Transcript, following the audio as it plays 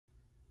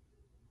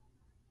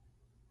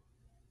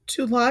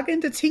To log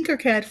into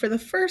Tinkercad for the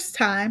first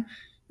time,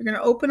 you're going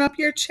to open up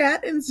your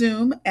chat in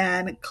Zoom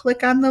and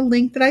click on the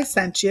link that I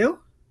sent you.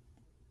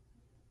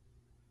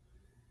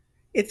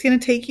 It's going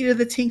to take you to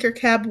the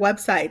Tinkercad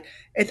website.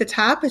 At the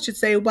top, it should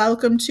say,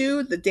 welcome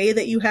to the day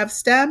that you have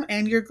STEM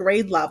and your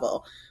grade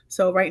level.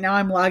 So right now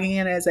I'm logging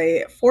in as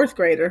a fourth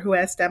grader who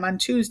has STEM on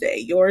Tuesday.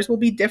 Yours will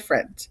be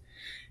different.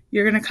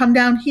 You're going to come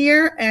down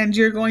here and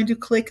you're going to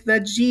click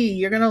the G.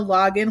 You're going to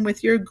log in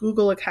with your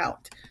Google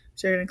account.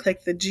 So you're going to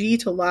click the G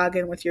to log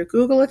in with your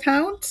Google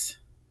account.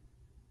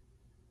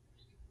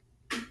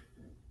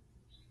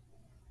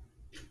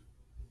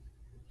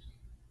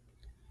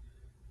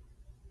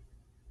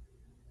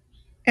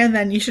 And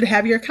then you should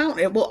have your account.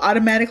 It will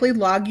automatically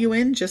log you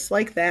in just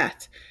like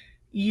that.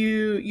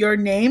 Your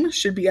name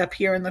should be up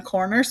here in the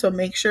corner, so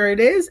make sure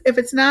it is. If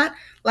it's not,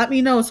 let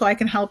me know so I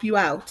can help you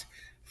out.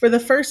 For the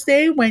first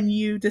day, when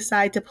you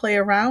decide to play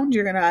around,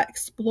 you're going to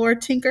explore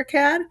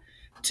Tinkercad.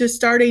 To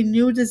start a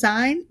new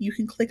design, you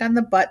can click on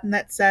the button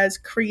that says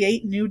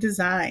Create New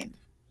Design.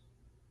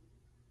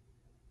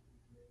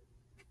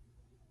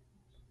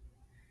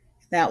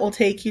 That will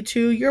take you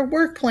to your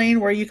work plane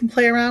where you can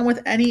play around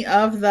with any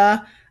of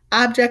the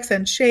objects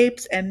and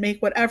shapes and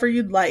make whatever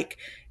you'd like.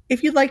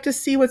 If you'd like to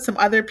see what some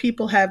other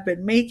people have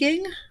been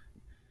making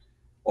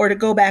or to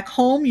go back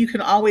home, you can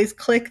always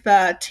click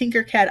the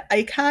Tinkercad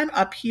icon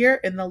up here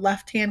in the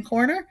left-hand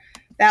corner.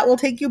 That will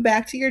take you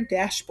back to your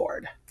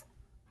dashboard.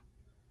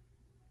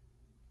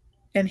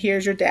 And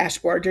here's your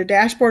dashboard. Your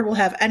dashboard will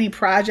have any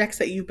projects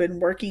that you've been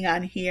working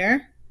on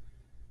here.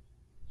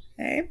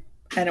 Okay.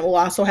 And it will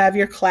also have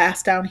your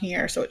class down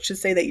here. So it should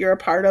say that you're a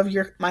part of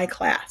my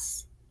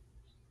class.